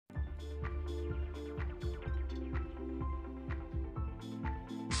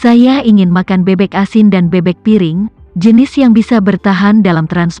Saya ingin makan bebek asin dan bebek piring, jenis yang bisa bertahan dalam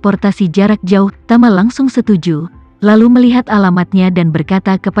transportasi jarak jauh. Tama langsung setuju, lalu melihat alamatnya dan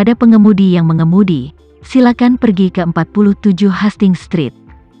berkata kepada pengemudi yang mengemudi, silakan pergi ke 47 Hastings Street.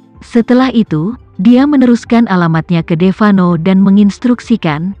 Setelah itu, dia meneruskan alamatnya ke Devano dan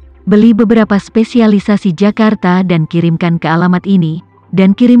menginstruksikan, beli beberapa spesialisasi Jakarta dan kirimkan ke alamat ini,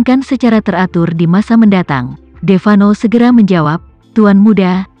 dan kirimkan secara teratur di masa mendatang. Devano segera menjawab, Tuan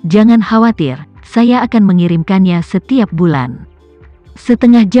muda, jangan khawatir, saya akan mengirimkannya setiap bulan.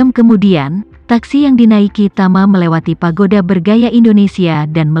 Setengah jam kemudian, taksi yang dinaiki Tama melewati pagoda bergaya Indonesia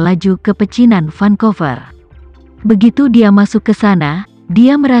dan melaju ke pecinan Vancouver. Begitu dia masuk ke sana,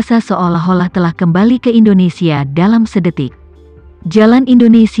 dia merasa seolah-olah telah kembali ke Indonesia dalam sedetik. Jalan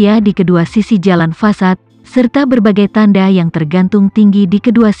Indonesia di kedua sisi jalan fasad, serta berbagai tanda yang tergantung tinggi di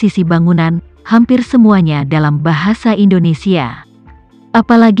kedua sisi bangunan, hampir semuanya dalam bahasa Indonesia.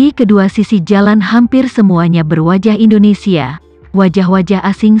 Apalagi kedua sisi jalan hampir semuanya berwajah Indonesia, wajah-wajah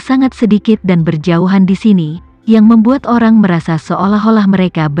asing sangat sedikit dan berjauhan di sini, yang membuat orang merasa seolah-olah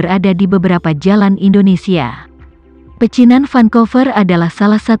mereka berada di beberapa jalan Indonesia. Pecinan Vancouver adalah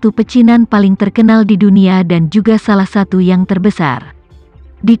salah satu pecinan paling terkenal di dunia dan juga salah satu yang terbesar.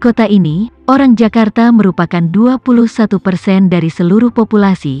 Di kota ini, orang Jakarta merupakan 21% dari seluruh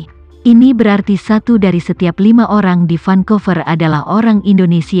populasi. Ini berarti 1 dari setiap 5 orang di Vancouver adalah orang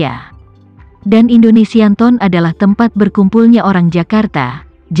Indonesia. Dan Indonesianton adalah tempat berkumpulnya orang Jakarta,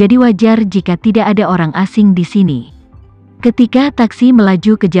 jadi wajar jika tidak ada orang asing di sini. Ketika taksi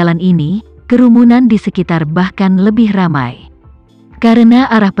melaju ke jalan ini, kerumunan di sekitar bahkan lebih ramai. Karena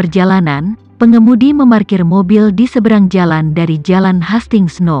arah perjalanan, pengemudi memarkir mobil di seberang jalan dari jalan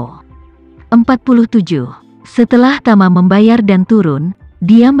Hastings No. 47. Setelah Tama membayar dan turun,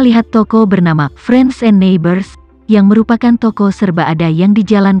 dia melihat toko bernama Friends and Neighbors, yang merupakan toko serba ada yang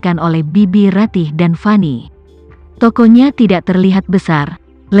dijalankan oleh Bibi Ratih dan Fanny. Tokonya tidak terlihat besar,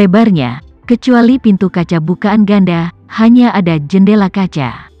 lebarnya, kecuali pintu kaca bukaan ganda, hanya ada jendela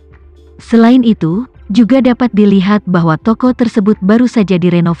kaca. Selain itu, juga dapat dilihat bahwa toko tersebut baru saja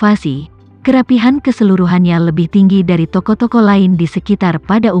direnovasi, kerapihan keseluruhannya lebih tinggi dari toko-toko lain di sekitar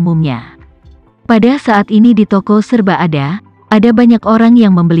pada umumnya. Pada saat ini di toko serba ada banyak orang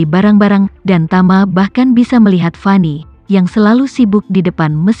yang membeli barang-barang, dan Tama bahkan bisa melihat Fanny, yang selalu sibuk di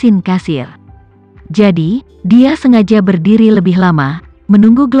depan mesin kasir. Jadi, dia sengaja berdiri lebih lama,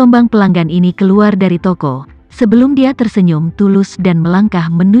 menunggu gelombang pelanggan ini keluar dari toko, sebelum dia tersenyum tulus dan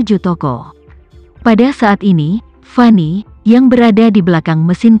melangkah menuju toko. Pada saat ini, Fanny, yang berada di belakang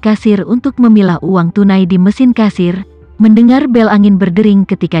mesin kasir untuk memilah uang tunai di mesin kasir, mendengar bel angin berdering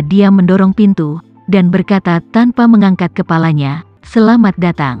ketika dia mendorong pintu, dan berkata tanpa mengangkat kepalanya, "Selamat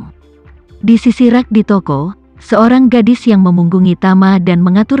datang." Di sisi rak di toko, seorang gadis yang memunggungi Tama dan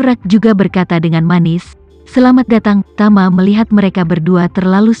mengatur rak juga berkata dengan manis, "Selamat datang." Tama melihat mereka berdua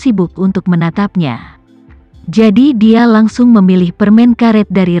terlalu sibuk untuk menatapnya. Jadi dia langsung memilih permen karet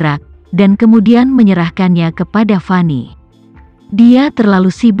dari rak, dan kemudian menyerahkannya kepada Fanny. Dia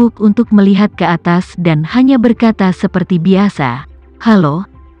terlalu sibuk untuk melihat ke atas dan hanya berkata seperti biasa, "Halo,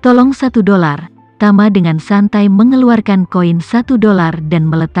 tolong $1. Tama dengan santai mengeluarkan koin $1 dan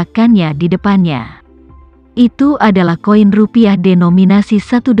meletakkannya di depannya. Itu adalah koin rupiah denominasi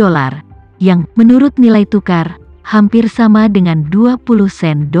 $1, yang menurut nilai tukar, hampir sama dengan 20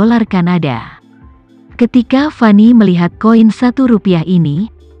 sen dolar Kanada. Ketika Fanny melihat koin $1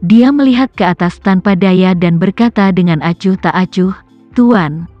 ini, dia melihat ke atas tanpa daya dan berkata dengan acuh tak acuh,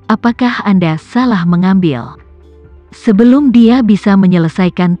 "Tuan, apakah Anda salah mengambil?" Sebelum dia bisa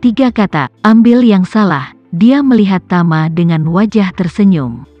menyelesaikan 3 kata, "Ambil yang salah," dia melihat Tama dengan wajah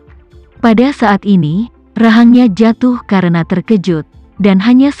tersenyum. Pada saat ini, rahangnya jatuh karena terkejut, dan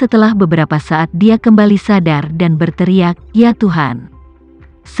hanya setelah beberapa saat dia kembali sadar dan berteriak, "Ya Tuhan!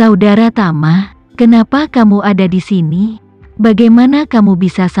 Saudara Tama, kenapa kamu ada di sini? Bagaimana kamu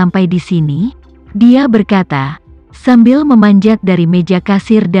bisa sampai di sini?" Dia berkata, sambil memanjat dari meja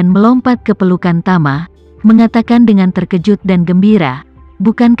kasir dan melompat ke pelukan Tama, mengatakan dengan terkejut dan gembira,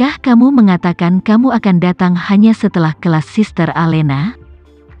 "Bukankah kamu mengatakan kamu akan datang hanya setelah kelas Sister Alena?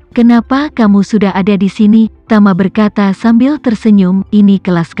 Kenapa kamu sudah ada di sini?" Tama berkata sambil tersenyum, "Ini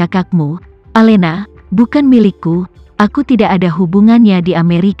kelas kakakmu, Alena, bukan milikku. Aku tidak ada hubungannya di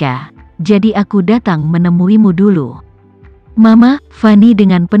Amerika, jadi aku datang menemuimu dulu." "Mama," Fanny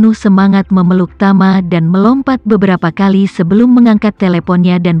dengan penuh semangat memeluk Tama dan melompat beberapa kali sebelum mengangkat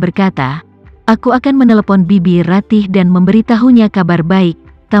teleponnya dan berkata, "Aku akan menelepon Bibi Ratih dan memberitahunya kabar baik."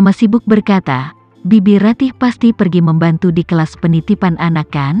 Tama sibuk berkata, "Bibi Ratih pasti pergi membantu di kelas penitipan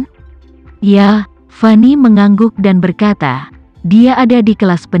anak kan?" "Ya," Fanny mengangguk dan berkata, Dia ada di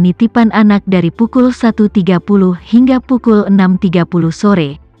kelas penitipan anak dari pukul 1.30 hingga pukul 6.30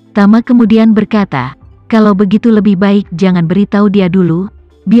 sore. Tama kemudian berkata, kalau begitu lebih baik jangan beritahu dia dulu,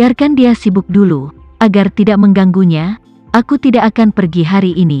 biarkan dia sibuk dulu, agar tidak mengganggunya. Aku tidak akan pergi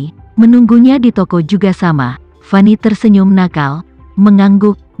hari ini, menunggunya di toko juga sama. Fanny tersenyum nakal,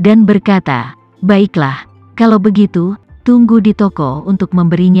 mengangguk, dan berkata, baiklah, kalau begitu, tunggu di toko untuk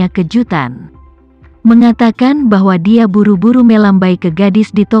memberinya kejutan. Mengatakan bahwa dia buru-buru melambai ke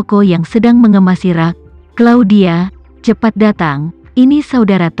gadis di toko yang sedang mengemasi rak. Claudia, cepat datang, ini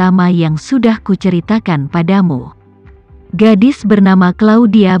saudara Tama yang sudah kuceritakan padamu. Gadis bernama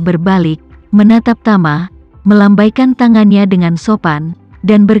Claudia berbalik, menatap Tama, melambaikan tangannya dengan sopan,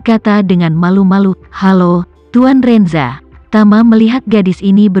 dan berkata dengan malu-malu, halo, Tuan Renza. Tama melihat gadis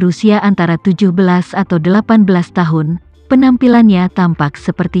ini berusia antara 17 atau 18 tahun. Penampilannya tampak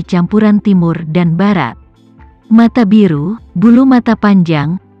seperti campuran timur dan barat. Mata biru, bulu mata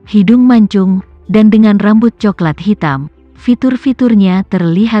panjang, hidung mancung, dan dengan rambut coklat hitam, fitur-fiturnya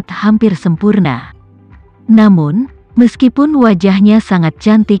terlihat hampir sempurna. Namun, meskipun wajahnya sangat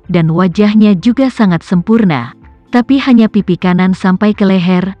cantik dan wajahnya juga sangat sempurna, tapi hanya pipi kanan sampai ke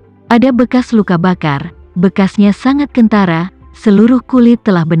leher, ada bekas luka bakar, bekasnya sangat kentara, seluruh kulit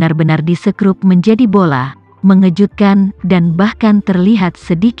telah benar-benar disekrup menjadi bola, mengejutkan dan bahkan terlihat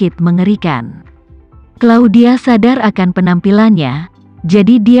sedikit mengerikan. Claudia sadar akan penampilannya,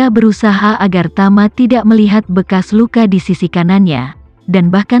 jadi dia berusaha agar Tama tidak melihat bekas luka di sisi kanannya, dan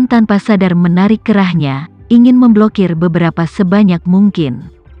bahkan tanpa sadar menarik kerahnya, ingin memblokir beberapa sebanyak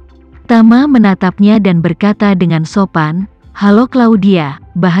mungkin. Tama menatapnya dan berkata dengan sopan, halo Claudia,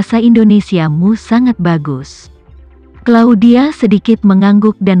 bahasa Indonesiamu sangat bagus. Claudia sedikit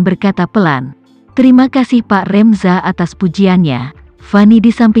mengangguk dan berkata pelan, terima kasih Pak Remza atas pujiannya. Fanny di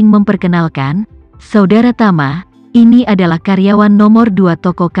samping memperkenalkan, saudara Tama, ini adalah karyawan nomor 2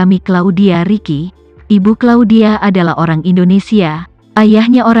 toko kami Claudia Ricky. Ibu Claudia adalah orang Indonesia,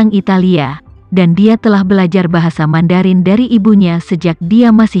 ayahnya orang Italia, dan dia telah belajar bahasa Mandarin dari ibunya sejak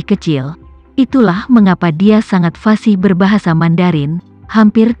dia masih kecil. Itulah mengapa dia sangat fasih berbahasa Mandarin,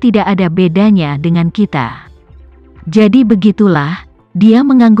 hampir tidak ada bedanya dengan kita. Jadi begitulah. Dia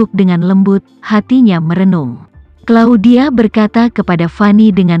mengangguk dengan lembut, hatinya merenung. Claudia berkata kepada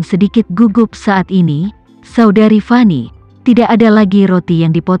Fanny dengan sedikit gugup saat ini, saudari Fanny, tidak ada lagi roti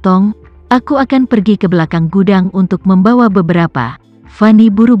yang dipotong, aku akan pergi ke belakang gudang untuk membawa beberapa. Fanny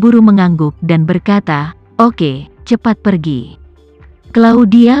buru-buru mengangguk dan berkata, oke, cepat pergi.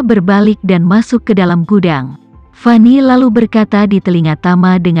 Claudia berbalik dan masuk ke dalam gudang. Fanny lalu berkata di telinga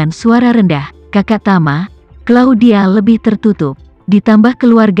Tama dengan suara rendah, kakak Tama, Claudia lebih tertutup. Ditambah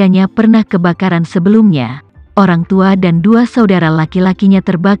keluarganya pernah kebakaran sebelumnya, orang tua dan 2 saudara laki-lakinya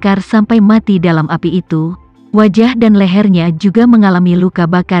terbakar sampai mati dalam api itu, wajah dan lehernya juga mengalami luka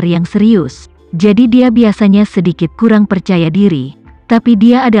bakar yang serius, jadi dia biasanya sedikit kurang percaya diri, tapi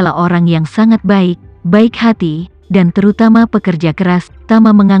dia adalah orang yang sangat baik, baik hati, dan terutama pekerja keras.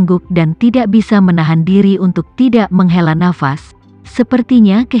 Tama mengangguk dan tidak bisa menahan diri untuk tidak menghela nafas,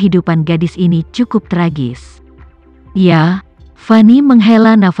 sepertinya kehidupan gadis ini cukup tragis. Ya, Fanny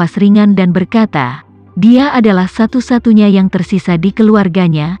menghela nafas ringan dan berkata, dia adalah satu-satunya yang tersisa di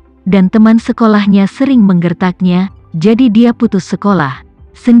keluarganya, dan teman sekolahnya sering menggertaknya, jadi dia putus sekolah,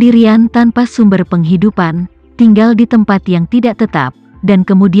 sendirian tanpa sumber penghidupan, tinggal di tempat yang tidak tetap, dan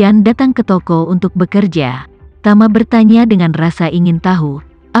kemudian datang ke toko untuk bekerja. Tama bertanya dengan rasa ingin tahu,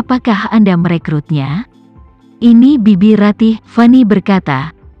 apakah Anda merekrutnya? Ini Bibi Ratih, Fanny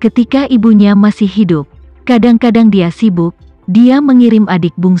berkata, ketika ibunya masih hidup, kadang-kadang dia sibuk. Dia mengirim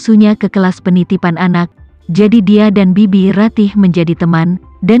adik bungsunya ke kelas penitipan anak, jadi dia dan Bibi Ratih menjadi teman,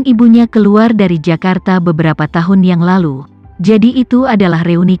 dan ibunya keluar dari Jakarta beberapa tahun yang lalu. Jadi itu adalah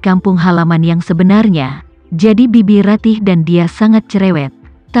reuni kampung halaman yang sebenarnya, jadi Bibi Ratih dan dia sangat cerewet,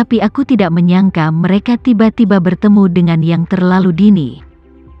 tapi aku tidak menyangka mereka tiba-tiba bertemu dengan yang terlalu dini.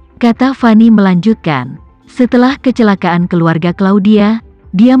 Kata Fanny melanjutkan, setelah kecelakaan keluarga Claudia,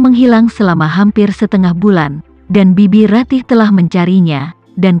 dia menghilang selama hampir setengah bulan, dan Bibi Ratih telah mencarinya,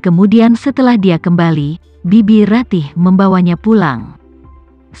 dan kemudian setelah dia kembali, Bibi Ratih membawanya pulang.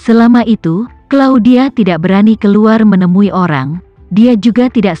 Selama itu, Claudia tidak berani keluar menemui orang, dia juga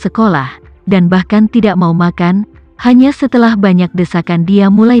tidak sekolah, dan bahkan tidak mau makan. Hanya setelah banyak desakan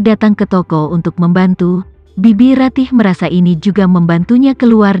dia mulai datang ke toko untuk membantu. Bibi Ratih merasa ini juga membantunya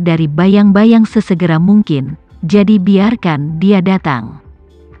keluar dari bayang-bayang sesegera mungkin, jadi biarkan dia datang.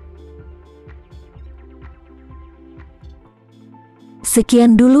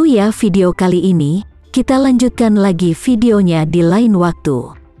 Sekian dulu ya video kali ini, kita lanjutkan lagi videonya di lain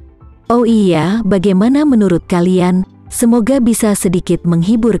waktu. Oh iya, bagaimana menurut kalian? Semoga bisa sedikit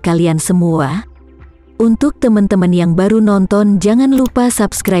menghibur kalian semua. Untuk teman-teman yang baru nonton, jangan lupa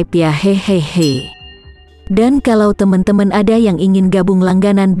subscribe ya, hehehe. Dan kalau teman-teman ada yang ingin gabung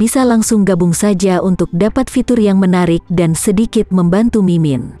langganan, bisa langsung gabung saja untuk dapat fitur yang menarik dan sedikit membantu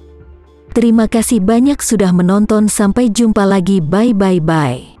Mimin. Terima kasih banyak sudah menonton, sampai jumpa lagi,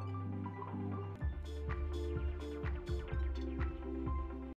 bye.